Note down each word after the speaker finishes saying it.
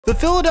The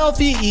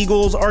Philadelphia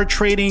Eagles are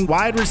trading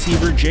wide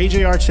receiver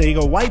JJ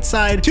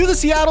Arcega-Whiteside to the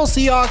Seattle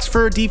Seahawks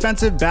for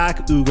defensive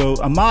back Ugo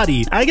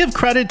Amadi. I give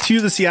credit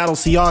to the Seattle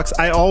Seahawks.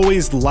 I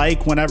always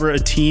like whenever a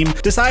team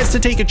decides to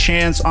take a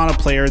chance on a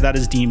player that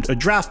is deemed a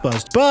draft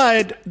bust.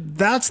 But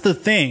that's the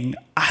thing.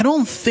 I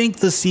don't think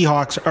the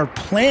Seahawks are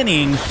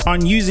planning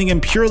on using him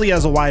purely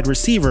as a wide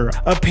receiver.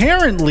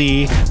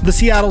 Apparently, the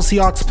Seattle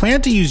Seahawks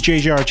plan to use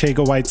JJ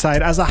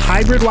Arcega-Whiteside as a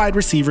hybrid wide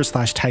receiver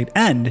slash tight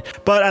end.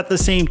 But at the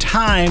same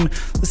time,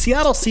 the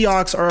Seattle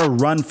Seahawks are a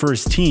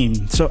run-first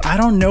team. So I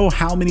don't know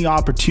how many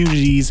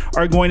opportunities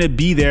are going to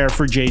be there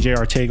for JJ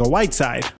Arcega-Whiteside.